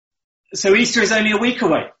So Easter is only a week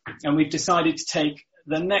away, and we've decided to take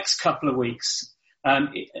the next couple of weeks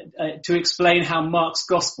to explain how Mark's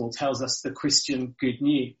Gospel tells us the Christian good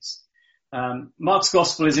news. Mark's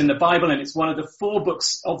Gospel is in the Bible, and it's one of the 4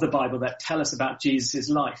 books of the Bible that tell us about Jesus'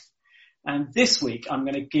 life. And this week, I'm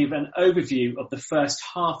going to give an overview of the first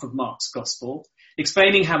half of Mark's Gospel,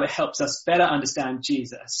 explaining how it helps us better understand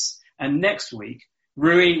Jesus. And next week,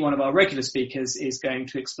 Rui, one of our regular speakers, is going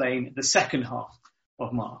to explain the second half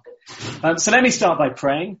of Mark. So let me start by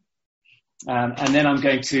praying, and then I'm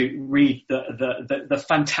going to read the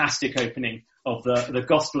fantastic opening of the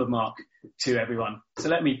Gospel of Mark to everyone. So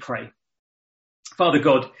let me pray. Father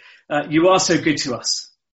God, you are so good to us.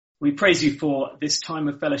 We praise you for this time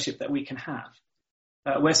of fellowship that we can have,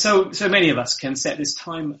 where so many of us can set this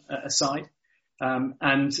time aside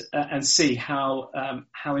and see how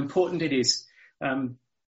important it is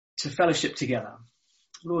to fellowship together.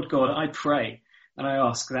 Lord God, I pray and I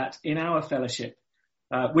ask that in our fellowship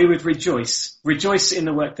we would rejoice in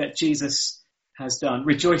the work that Jesus has done,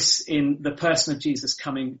 rejoice in the person of Jesus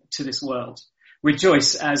coming to this world,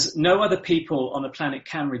 rejoice as no other people on the planet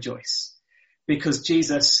can rejoice, because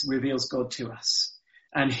Jesus reveals God to us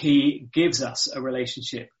and he gives us a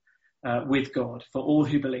relationship with God for all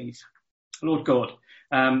who believe. Lord God,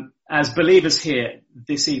 as believers here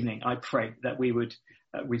this evening, I pray that we would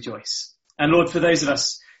rejoice. And Lord, for those of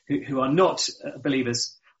us who are not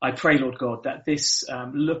believers, I pray, Lord God, that this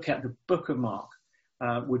look at the book of Mark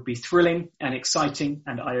would be thrilling and exciting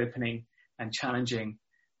and eye-opening and challenging,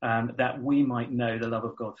 that we might know the love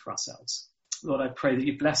of God for ourselves. Lord, I pray that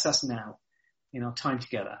you bless us now in our time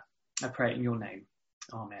together. I pray it in your name.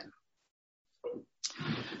 Amen.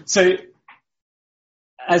 So,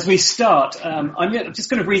 as we start, I'm just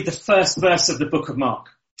going to read the first verse of the book of Mark,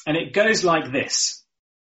 and it goes like this.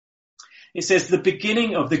 It says, the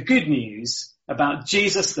beginning of the good news about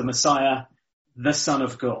Jesus the Messiah, the Son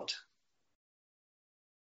of God.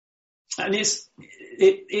 And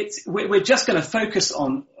we're just going to focus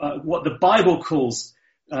on what the Bible calls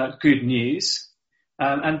good news,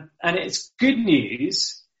 and it's good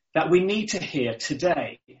news that we need to hear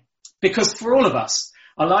today, because for all of us,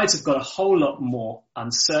 our lives have got a whole lot more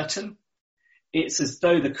uncertain. It's as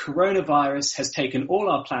though the coronavirus has taken all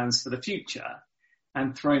our plans for the future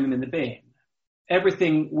and thrown them in the bin.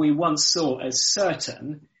 Everything we once saw as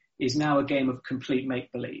certain is now a game of complete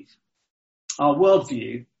make-believe. Our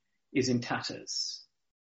worldview is in tatters.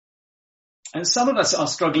 And some of us are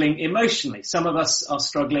struggling emotionally. Some of us are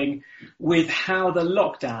struggling with how the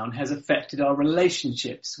lockdown has affected our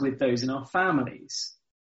relationships with those in our families.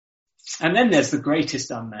 And then there's the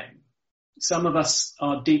greatest unknown. Some of us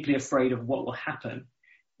are deeply afraid of what will happen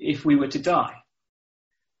if we were to die.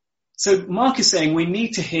 So Mark is saying we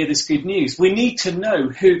need to hear this good news. We need to know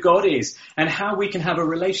who God is and how we can have a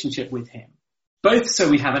relationship with him, both so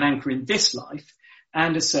we have an anchor in this life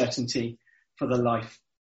and a certainty for the life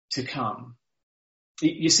to come.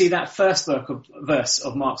 You see, that first verse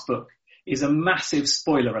of Mark's book is a massive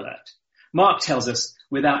spoiler alert. Mark tells us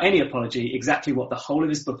without any apology exactly what the whole of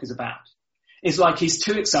his book is about. It's like he's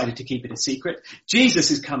too excited to keep it a secret. Jesus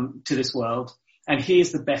has come to this world and he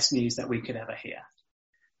is the best news that we could ever hear.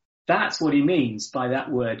 That's what he means by that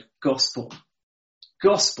word gospel.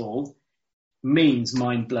 Gospel means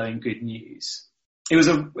mind-blowing good news. It was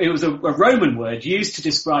a Roman word used to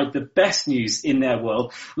describe the best news in their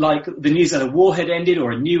world, like the news that a war had ended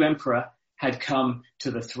or a new emperor had come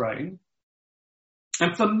to the throne.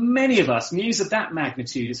 And for many of us, news of that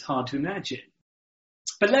magnitude is hard to imagine.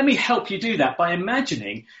 But let me help you do that by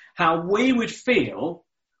imagining how we would feel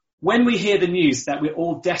when we hear the news that we're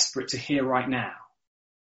all desperate to hear right now.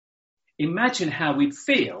 Imagine how we'd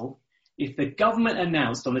feel if the government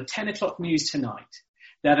announced on the 10 o'clock news tonight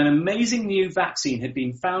that an amazing new vaccine had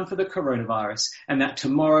been found for the coronavirus and that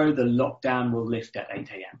tomorrow the lockdown will lift at 8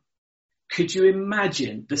 a.m. Could you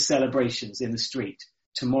imagine the celebrations in the street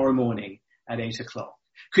tomorrow morning at 8 o'clock?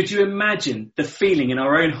 Could you imagine the feeling in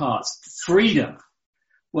our own hearts, freedom?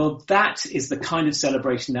 Well, that is the kind of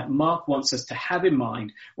celebration that Mark wants us to have in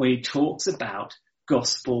mind when he talks about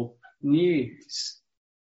gospel news.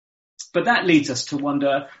 But that leads us to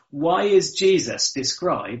wonder, why is Jesus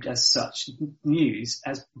described as such news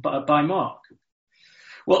by Mark?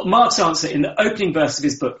 Well, Mark's answer in the opening verse of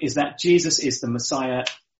his book is that Jesus is the Messiah,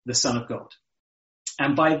 the Son of God.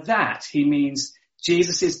 And by that, he means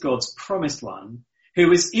Jesus is God's promised one,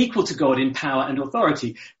 who is equal to God in power and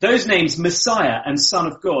authority. Those names, Messiah and Son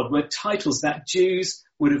of God, were titles that Jews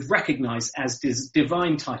would have recognized as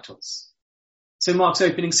divine titles. So Mark's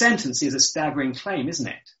opening sentence is a staggering claim, isn't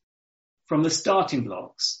it? From the starting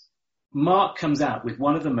blocks, Mark comes out with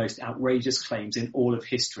one of the most outrageous claims in all of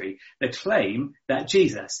history, the claim that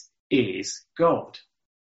Jesus is God.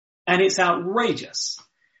 And it's outrageous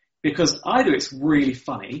because either it's really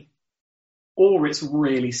funny or it's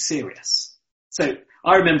really serious. So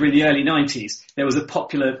I remember in the early 90s, there was a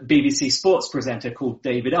popular BBC sports presenter called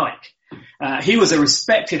David Icke. He was a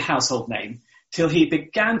respected household name till he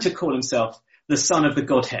began to call himself the son of the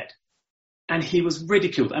Godhead. And he was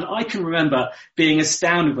ridiculed. And I can remember being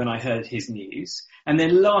astounded when I heard his news and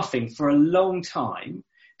then laughing for a long time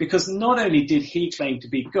because not only did he claim to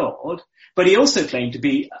be God, but he also claimed to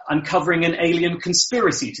be uncovering an alien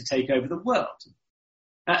conspiracy to take over the world.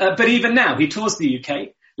 But even now, he tours the UK,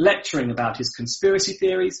 lecturing about his conspiracy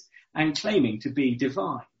theories and claiming to be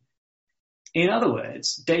divine. In other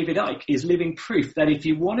words, David Icke is living proof that if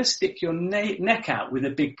you want to stick your neck out with a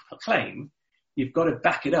big claim, you've got to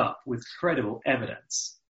back it up with credible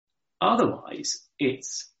evidence. Otherwise,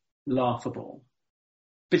 it's laughable.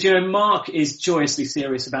 But Mark is joyously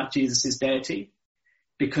serious about Jesus' deity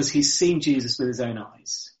because he's seen Jesus with his own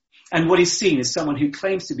eyes. And what he's seen is someone who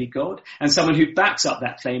claims to be God and someone who backs up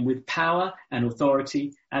that claim with power and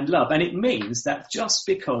authority and love. And it means that just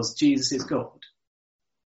because Jesus is God,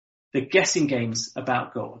 the guessing games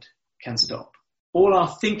about God can stop. All our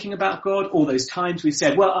thinking about God, all those times we've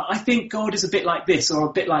said, well, I think God is a bit like this or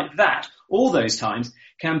a bit like that, all those times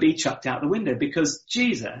can be chucked out the window because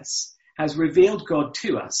Jesus has revealed God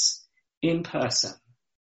to us in person.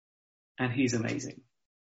 And he's amazing.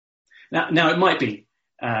 Now it might be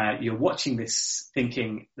you're watching this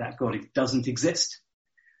thinking that God doesn't exist.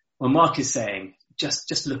 Well, Mark is saying,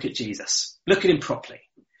 just look at Jesus. Look at him properly.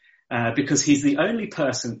 Because he's the only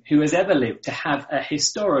person who has ever lived to have a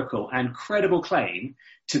historical and credible claim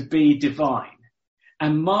to be divine.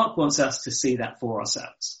 And Mark wants us to see that for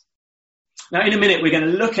ourselves. Now, in a minute, we're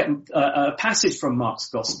going to look at a passage from Mark's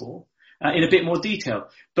Gospel in a bit more detail.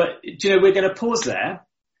 But, we're going to pause there.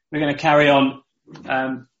 We're going to carry on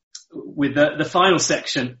with the final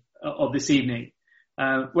section of this evening,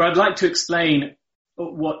 where I'd like to explain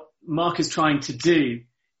what Mark is trying to do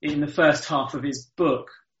in the first half of his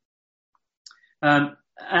book. And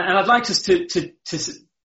I'd like us to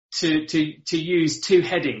use two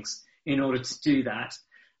headings in order to do that.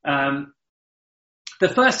 The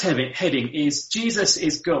first heading is Jesus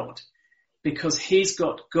is God because he's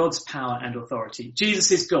got God's power and authority. Jesus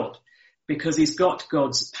is God because he's got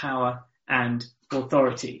God's power and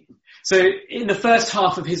authority. So in the first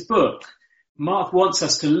half of his book, Mark wants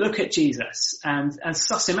us to look at Jesus and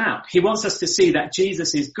suss him out. He wants us to see that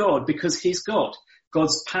Jesus is God because he's God.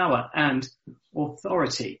 God's power and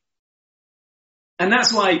authority. And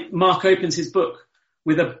that's why Mark opens his book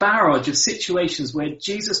with a barrage of situations where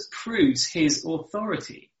Jesus proves his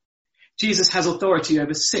authority. Jesus has authority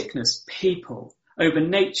over sickness, people, over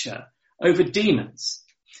nature, over demons.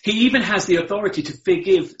 He even has the authority to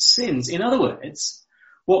forgive sins. In other words,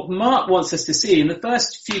 what Mark wants us to see in the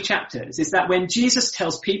first few chapters is that when Jesus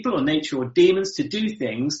tells people or nature or demons to do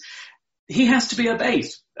things, he has to be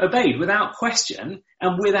obeyed without question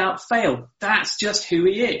and without fail. That's just who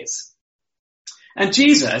he is. And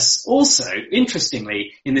Jesus also,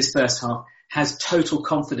 interestingly, in this first half, has total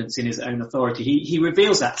confidence in his own authority. He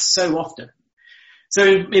reveals that so often. So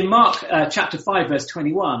in Mark chapter 5, verse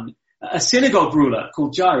 21, a synagogue ruler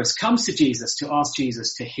called Jairus comes to Jesus to ask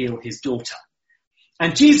Jesus to heal his daughter.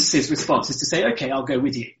 And Jesus' response is to say, okay, I'll go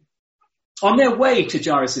with you. On their way to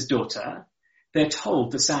Jairus' daughter, they're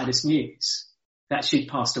told the saddest news, that she'd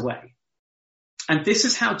passed away. And this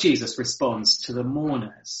is how Jesus responds to the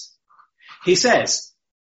mourners. He says,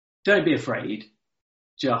 don't be afraid,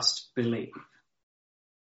 just believe.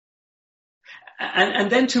 And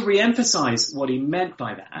then to re-emphasize what he meant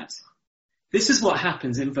by that, this is what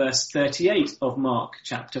happens in verse 38 of Mark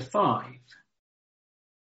chapter 5.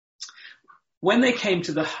 When they came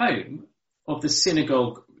to the home of the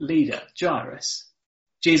synagogue leader, Jairus,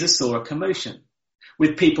 Jesus saw a commotion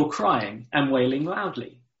with people crying and wailing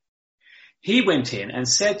loudly. He went in and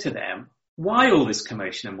said to them, why all this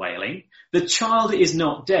commotion and wailing? The child is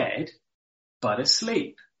not dead, but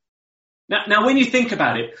asleep. Now, when you think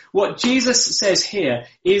about it, what Jesus says here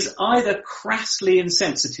is either crassly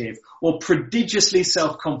insensitive or prodigiously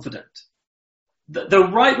self-confident. The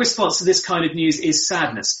right response to this kind of news is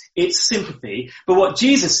sadness. It's sympathy. But what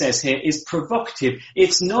Jesus says here is provocative.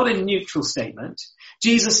 It's not a neutral statement.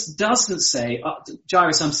 Jesus doesn't say,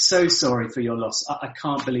 Jairus, I'm so sorry for your loss. I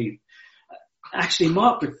can't believe. Actually,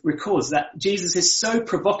 Mark records that Jesus is so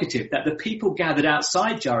provocative that the people gathered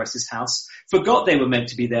outside Jairus' house forgot they were meant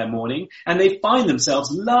to be there mourning, and they find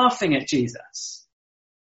themselves laughing at Jesus.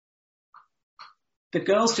 The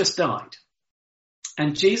girl's just died,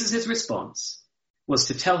 And Jesus' response was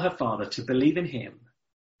to tell her father to believe in him,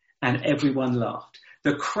 and everyone laughed.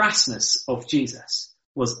 The crassness of Jesus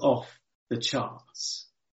was off the charts.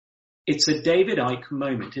 It's a David Icke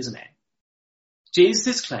moment, isn't it?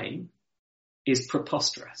 Jesus' claim is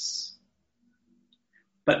preposterous.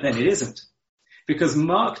 But then it isn't, because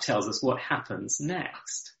Mark tells us what happens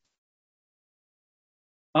next.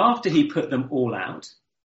 After he put them all out,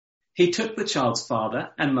 he took the child's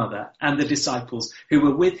father and mother and the disciples who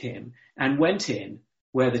were with him and went in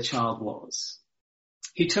where the child was.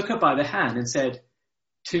 He took her by the hand and said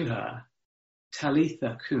to her,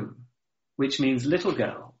 Talitha cum, which means, little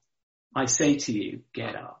girl, I say to you,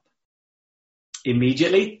 get up.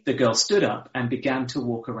 Immediately, the girl stood up and began to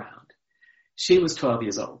walk around. She was 12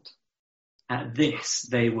 years old. At this,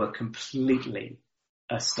 they were completely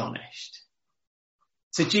astonished.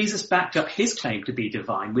 So Jesus backed up his claim to be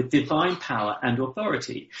divine with divine power and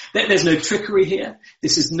authority. There's no trickery here.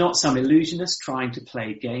 This is not some illusionist trying to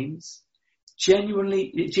play games.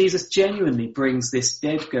 Jesus genuinely brings this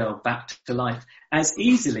dead girl back to life as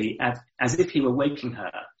easily as if he were waking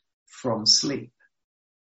her from sleep.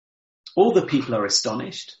 All the people are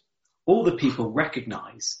astonished. All the people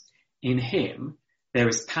recognize in him there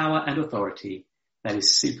is power and authority that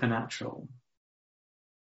is supernatural.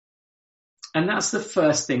 And that's the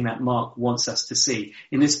first thing that Mark wants us to see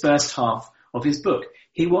in this first half of his book.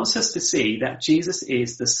 He wants us to see that Jesus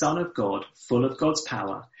is the Son of God, full of God's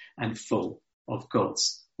power and full of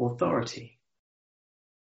God's authority.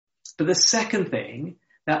 But the second thing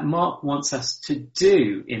that Mark wants us to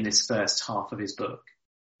do in this first half of his book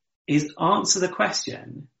is answer the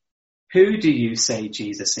question, who do you say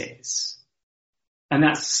Jesus is? And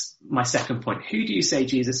that's my second point. Who do you say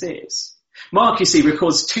Jesus is? Mark, you see,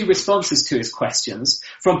 records two responses to his questions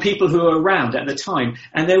from people who were around at the time,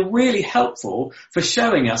 and they're really helpful for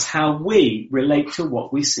showing us how we relate to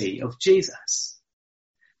what we see of Jesus.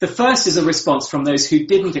 The first is a response from those who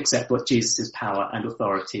didn't accept what Jesus' power and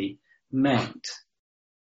authority meant.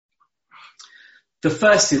 The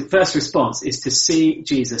first response is to see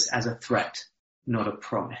Jesus as a threat, not a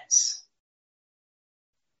promise.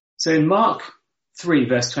 So in Mark 3,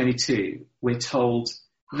 verse 22, we're told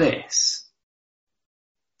this.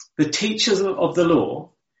 The teachers of the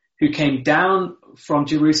law who came down from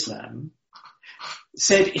Jerusalem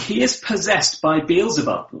said, he is possessed by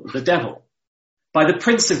Beelzebub, the devil. By the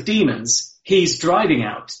prince of demons, he's driving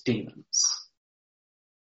out demons.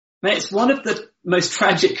 Now, it's one of the most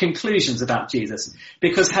tragic conclusions about Jesus,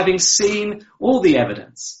 because having seen all the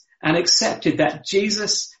evidence and accepted that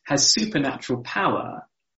Jesus has supernatural power,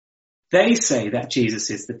 they say that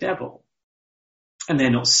Jesus is the devil. And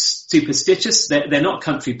they're not superstitious, they're not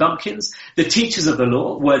country bumpkins. The teachers of the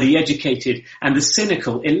law were the educated and the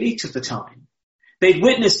cynical elite of the time. They'd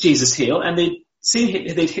witnessed Jesus heal, and they'd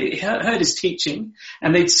heard his teaching,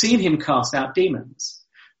 and they'd seen him cast out demons.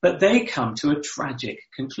 But they come to a tragic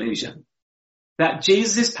conclusion, that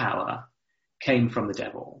Jesus' power came from the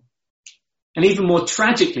devil. And even more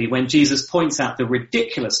tragically, when Jesus points out the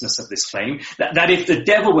ridiculousness of this claim, that if the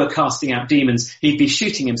devil were casting out demons, he'd be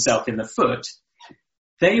shooting himself in the foot,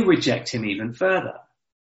 they reject him even further.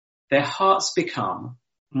 Their hearts become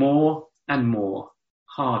more and more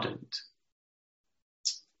hardened.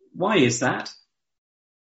 Why is that?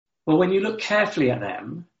 Well, when you look carefully at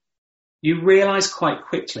them, you realize quite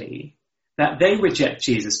quickly that they reject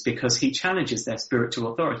Jesus because he challenges their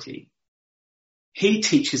spiritual authority. He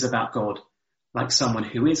teaches about God like someone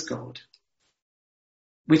who is God,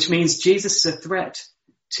 which means Jesus is a threat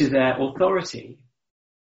to their authority.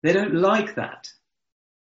 They don't like that.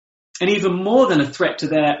 And even more than a threat to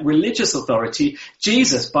their religious authority,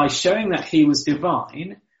 Jesus, by showing that he was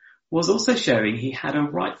divine, was also showing he had a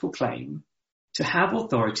rightful claim to have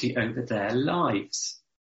authority over their lives,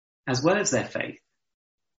 as well as their faith.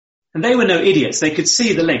 And they were no idiots. They could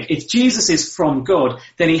see the link. If Jesus is from God,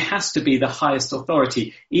 then he has to be the highest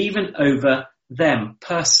authority, even over them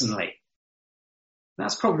personally.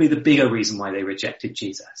 That's probably the bigger reason why they rejected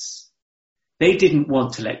Jesus. They didn't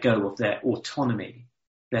want to let go of their autonomy,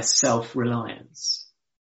 their self-reliance.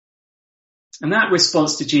 And that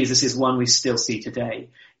response to Jesus is one we still see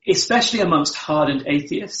today, especially amongst hardened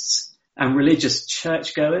atheists and religious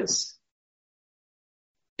churchgoers.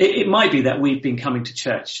 It might be that we've been coming to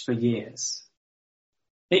church for years.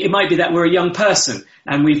 It might be that we're a young person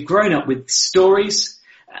and we've grown up with stories,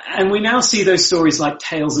 and we now see those stories like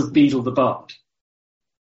tales of Beedle the Bard.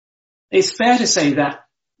 It's fair to say that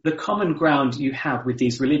the common ground you have with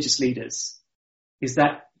these religious leaders is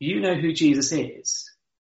that you know who Jesus is.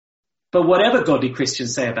 But whatever godly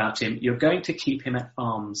Christians say about him, you're going to keep him at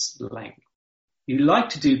arm's length. You like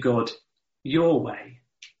to do God your way.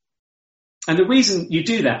 And the reason you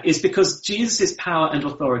do that is because Jesus' power and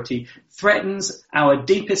authority threatens our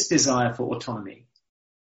deepest desire for autonomy.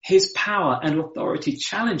 His power and authority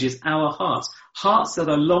challenges our hearts that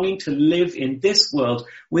are longing to live in this world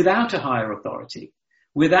without a higher authority,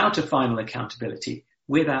 without a final accountability,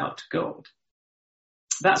 without God.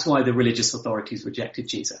 That's why the religious authorities rejected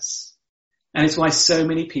Jesus. And it's why so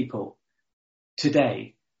many people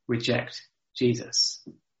today reject Jesus.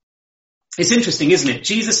 It's interesting, isn't it?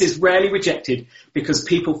 Jesus is rarely rejected because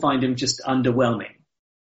people find him just underwhelming.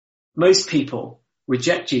 Most people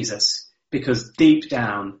reject Jesus because deep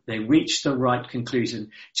down they reach the right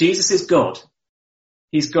conclusion. Jesus is God.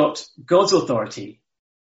 He's got God's authority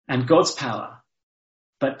and God's power,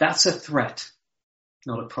 but that's a threat,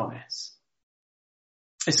 not a promise.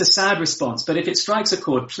 It's a sad response, but if it strikes a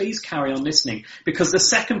chord, please carry on listening, because the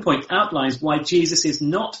second point outlines why Jesus is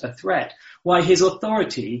not a threat, why his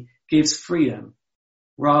authority gives freedom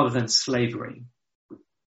rather than slavery.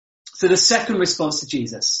 So the second response to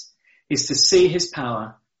Jesus is to see his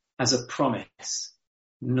power as a promise,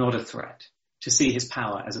 not a threat. To see his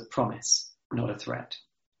power as a promise, not a threat.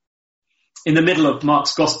 In the middle of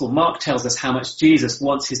Mark's gospel, Mark tells us how much Jesus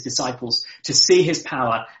wants his disciples to see his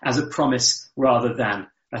power as a promise rather than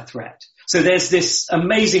a threat. So there's this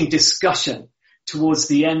amazing discussion towards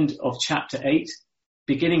the end of chapter 8,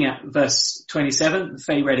 beginning at verse 27.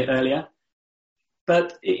 Faye read it earlier.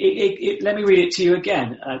 But let me read it to you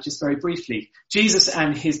again, just very briefly. Jesus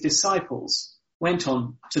and his disciples went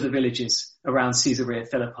on to the villages around Caesarea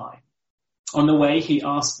Philippi. On the way, he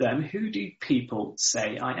asked them, "Who do people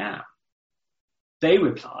say I am?" They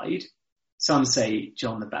replied, "Some say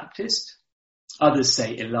John the Baptist, others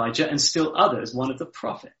say Elijah, and still others one of the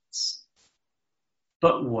prophets."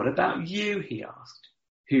 "But what about you?" he asked.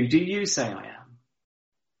 "Who do you say I am?"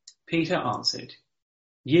 Peter answered,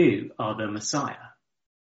 "You are the Messiah."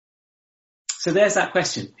 So there's that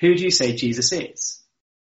question. Who do you say Jesus is?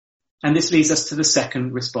 And this leads us to the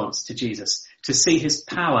second response to Jesus, to see his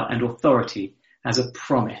power and authority as a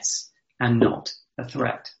promise and not a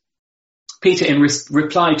threat. Peter, in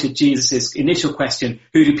reply to Jesus' initial question,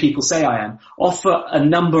 "Who do people say I am?" offer a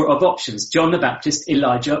number of options. John the Baptist,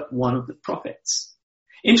 Elijah, one of the prophets.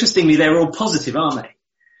 Interestingly, they're all positive, aren't they?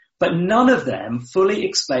 But none of them fully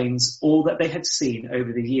explains all that they had seen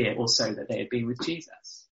over the year or so that they had been with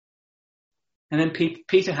Jesus. And then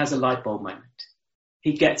Peter has a light bulb moment.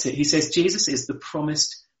 He gets it. He says Jesus is the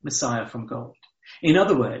promised Messiah from God. In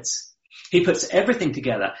other words, he puts everything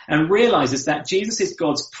together and realizes that Jesus is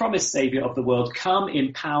God's promised Savior of the world, come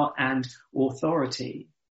in power and authority.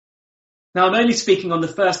 Now, I'm only speaking on the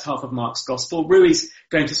first half of Mark's gospel. Rui's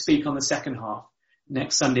going to speak on the second half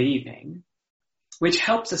next Sunday evening, which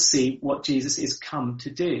helps us see what Jesus is come to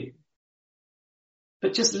do.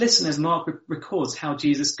 But just listen as Mark records how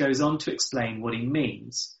Jesus goes on to explain what he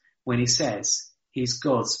means when he says he's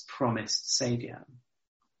God's promised Savior.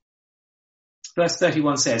 Verse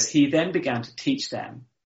 31 says, "He then began to teach them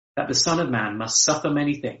that the Son of Man must suffer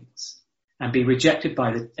many things and be rejected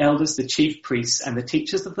by the elders, the chief priests, and the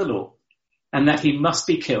teachers of the law, and that he must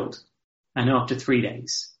be killed and after 3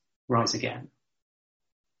 days rise again."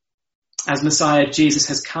 As Messiah, Jesus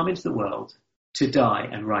has come into the world to die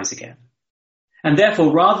and rise again. And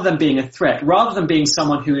therefore, rather than being a threat, rather than being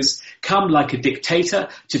someone who has come like a dictator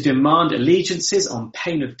to demand allegiances on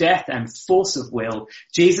pain of death and force of will,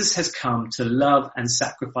 Jesus has come to love and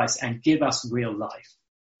sacrifice and give us real life.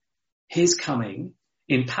 His coming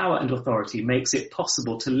in power and authority makes it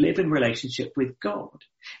possible to live in relationship with God.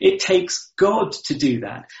 It takes God to do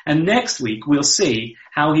that. And next week, we'll see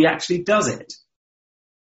how he actually does it.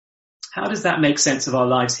 How does that make sense of our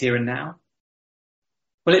lives here and now?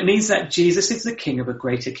 Well, it means that Jesus is the king of a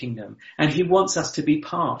greater kingdom, and he wants us to be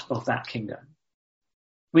part of that kingdom.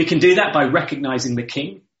 We can do that by recognizing the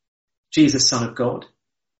king, Jesus, Son of God,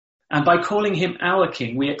 and by calling him our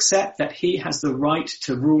king, we accept that he has the right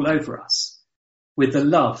to rule over us with the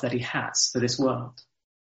love that he has for this world.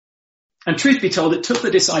 And truth be told, it took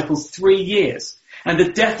the disciples 3 years and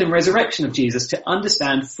the death and resurrection of Jesus to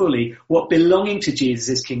understand fully what belonging to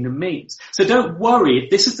Jesus' kingdom means. So don't worry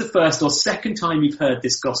if this is the first or second time you've heard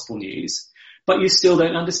this gospel news, but you still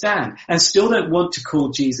don't understand and still don't want to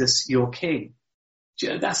call Jesus your king.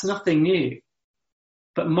 That's nothing new.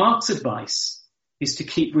 But Mark's advice is to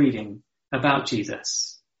keep reading about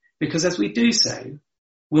Jesus, because as we do so,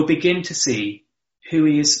 we'll begin to see who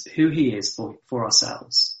he is for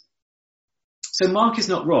ourselves. So Mark is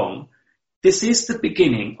not wrong. This is the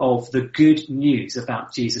beginning of the good news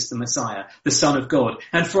about Jesus the Messiah, the Son of God.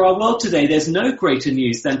 And for our world today, there's no greater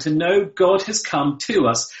news than to know God has come to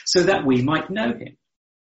us so that we might know him.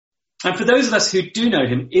 And for those of us who do know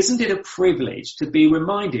him, isn't it a privilege to be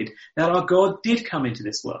reminded that our God did come into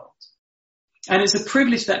this world? And it's a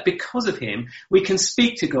privilege that because of him, we can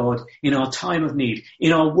speak to God in our time of need,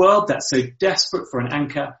 in our world that's so desperate for an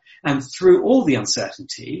anchor. And through all the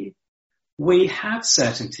uncertainty, we have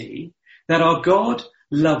certainty that our God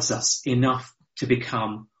loves us enough to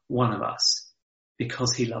become one of us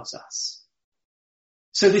because he loves us.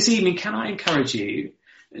 So this evening, can I encourage you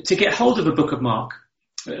to get hold of the book of Mark,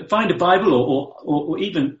 find a Bible or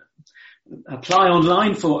even apply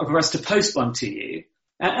online for us to post one to you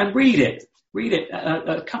and read it. Read it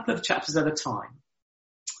a couple of chapters at a time,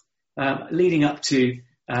 leading up to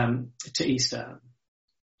Easter.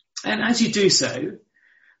 And as you do so,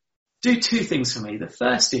 do two things for me. The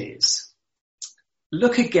first is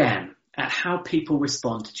look again at how people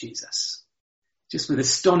respond to Jesus. Just with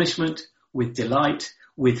astonishment, with delight,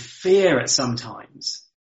 with fear at some times.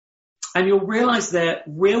 And you'll realize they're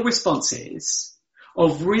real responses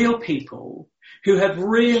of real people who have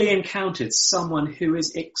really encountered someone who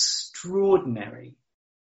is extraordinary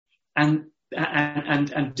and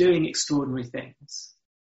doing extraordinary things.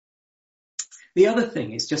 The other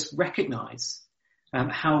thing is just recognize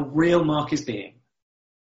how real Mark is being,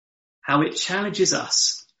 how it challenges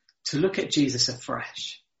us to look at Jesus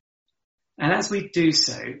afresh. And as we do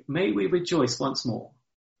so, may we rejoice once more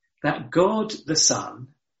that God the Son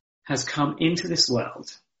has come into this world,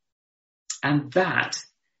 and that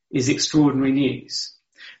is extraordinary news.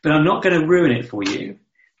 But I'm not going to ruin it for you,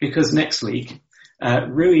 because next week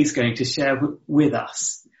Rui is going to share with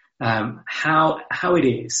us how it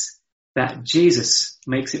is that Jesus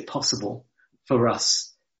makes it possible for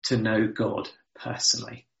us to know God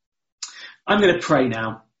personally. I'm going to pray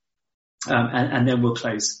now, and then we'll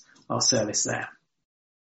close our service there.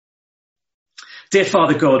 Dear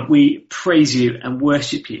Father God, we praise you and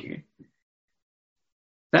worship you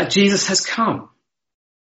that Jesus has come.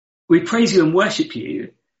 We praise you and worship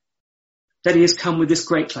you that he has come with this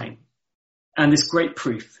great claim and this great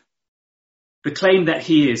proof. The claim that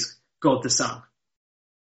he is God the Son.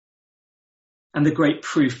 And the great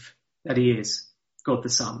proof that he is God the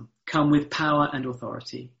Son, come with power and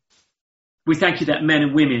authority. We thank you that men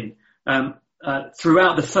and women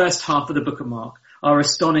throughout the first half of the book of Mark are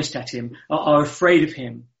astonished at him, are afraid of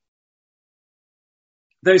him.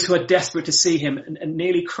 Those who are desperate to see him and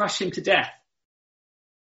nearly crush him to death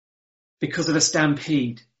because of a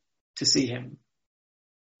stampede to see him.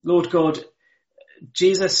 Lord God,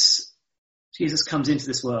 Jesus comes into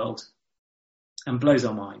this world and blows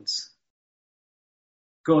our minds.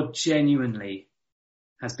 God genuinely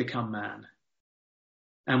has become man.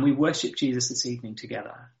 And we worship Jesus this evening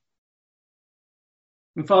together.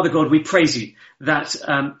 And Father God, we praise you that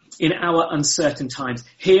in our uncertain times,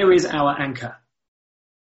 here is our anchor.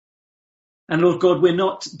 And Lord God, we're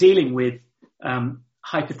not dealing with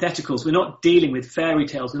hypotheticals. We're not dealing with fairy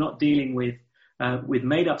tales. We're not dealing with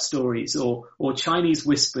made-up stories or Chinese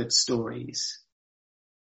whispered stories.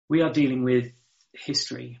 We are dealing with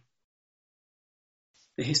history.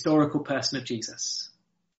 The historical person of Jesus,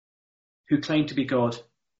 who claimed to be God,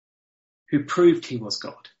 who proved he was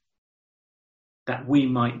God, that we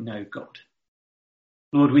might know God.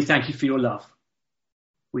 Lord, we thank you for your love.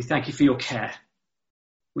 We thank you for your care.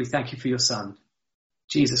 We thank you for your Son,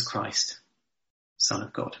 Jesus Christ, Son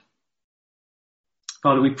of God.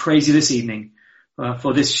 Father, we praise you this evening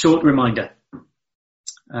for this short reminder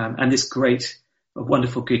and this great,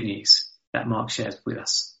 wonderful good news that Mark shares with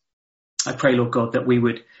us. I pray, Lord God, that we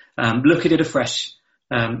would look at it afresh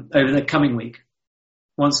over the coming week,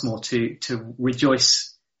 once more to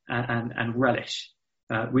rejoice and relish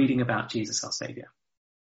reading about Jesus, our Saviour.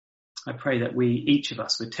 I pray that each of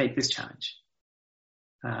us would take this challenge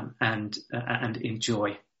and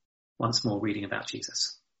enjoy once more reading about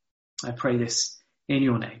Jesus. I pray this in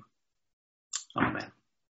your name. Amen.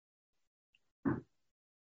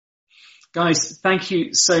 Guys, thank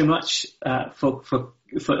you so much for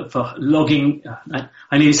logging.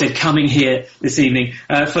 I nearly said coming here this evening,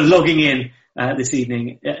 for logging in this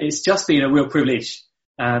evening. It's just been a real privilege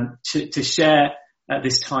to share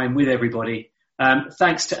this time with everybody.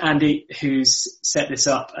 Thanks to Andy, who's set this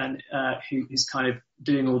up and who's kind of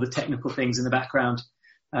doing all the technical things in the background.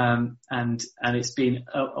 And it's been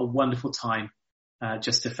a wonderful time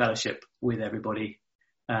just to fellowship with everybody.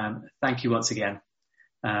 Thank you once again.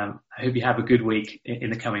 I hope you have a good week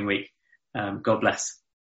in the coming week. God bless.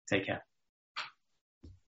 Take care.